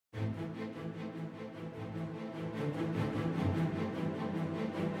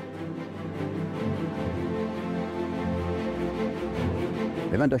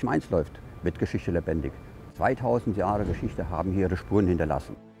Wenn man durch Mainz läuft, wird Geschichte lebendig. 2000 Jahre Geschichte haben hier ihre Spuren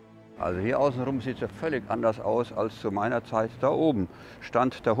hinterlassen. Also hier außenrum sieht es ja völlig anders aus als zu meiner Zeit. Da oben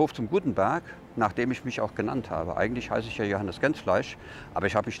stand der Hof zum Gutenberg, nach dem ich mich auch genannt habe. Eigentlich heiße ich ja Johannes Gänzfleisch, aber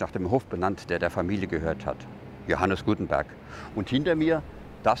ich habe mich nach dem Hof benannt, der der Familie gehört hat. Johannes Gutenberg. Und hinter mir,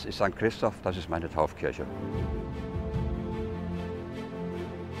 das ist St. Christoph, das ist meine Taufkirche.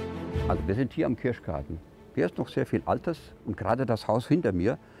 Also wir sind hier am Kirschgarten. Hier ist noch sehr viel Altes und gerade das Haus hinter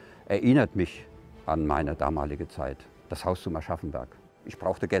mir erinnert mich an meine damalige Zeit. Das Haus zum Aschaffenberg. Ich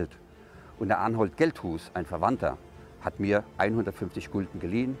brauchte Geld. Und der Arnold Geldhus, ein Verwandter, hat mir 150 Gulden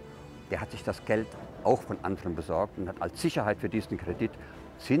geliehen. Der hat sich das Geld auch von anderen besorgt und hat als Sicherheit für diesen Kredit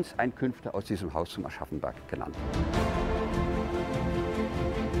Zinseinkünfte aus diesem Haus zum Aschaffenberg genannt.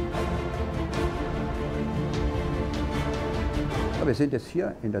 Wir sind jetzt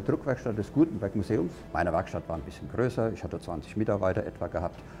hier in der Druckwerkstatt des Gutenberg-Museums. Meine Werkstatt war ein bisschen größer, ich hatte 20 Mitarbeiter etwa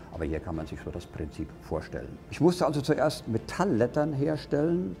gehabt, aber hier kann man sich so das Prinzip vorstellen. Ich musste also zuerst Metalllettern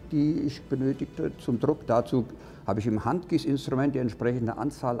herstellen, die ich benötigte zum Druck. Dazu habe ich im Handgießinstrument die entsprechende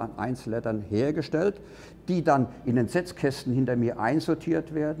Anzahl an Einzellettern hergestellt, die dann in den Setzkästen hinter mir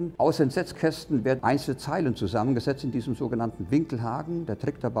einsortiert werden. Aus den Setzkästen werden einzelne Zeilen zusammengesetzt in diesem sogenannten Winkelhaken. Der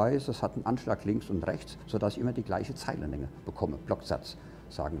Trick dabei ist, es hat einen Anschlag links und rechts, sodass ich immer die gleiche Zeilenlänge bekomme. Blocksatz,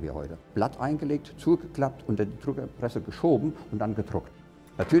 sagen wir heute. Blatt eingelegt, zugeklappt, unter die Druckerpresse geschoben und dann gedruckt.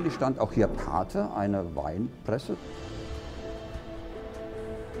 Natürlich stand auch hier Pate, eine Weinpresse.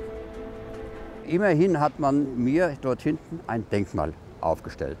 Immerhin hat man mir dort hinten ein Denkmal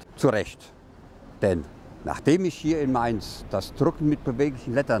aufgestellt. Zu Recht. Denn nachdem ich hier in Mainz das Drucken mit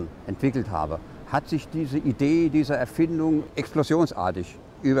beweglichen Lettern entwickelt habe, hat sich diese Idee, diese Erfindung explosionsartig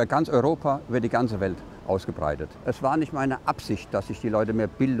über ganz Europa, über die ganze Welt ausgebreitet. Es war nicht meine Absicht, dass sich die Leute mehr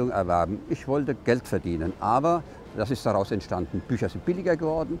Bildung erwerben. Ich wollte Geld verdienen, aber das ist daraus entstanden. Bücher sind billiger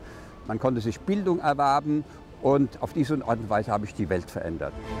geworden, man konnte sich Bildung erwerben und auf diese Art und Weise habe ich die Welt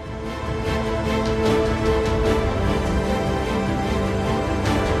verändert.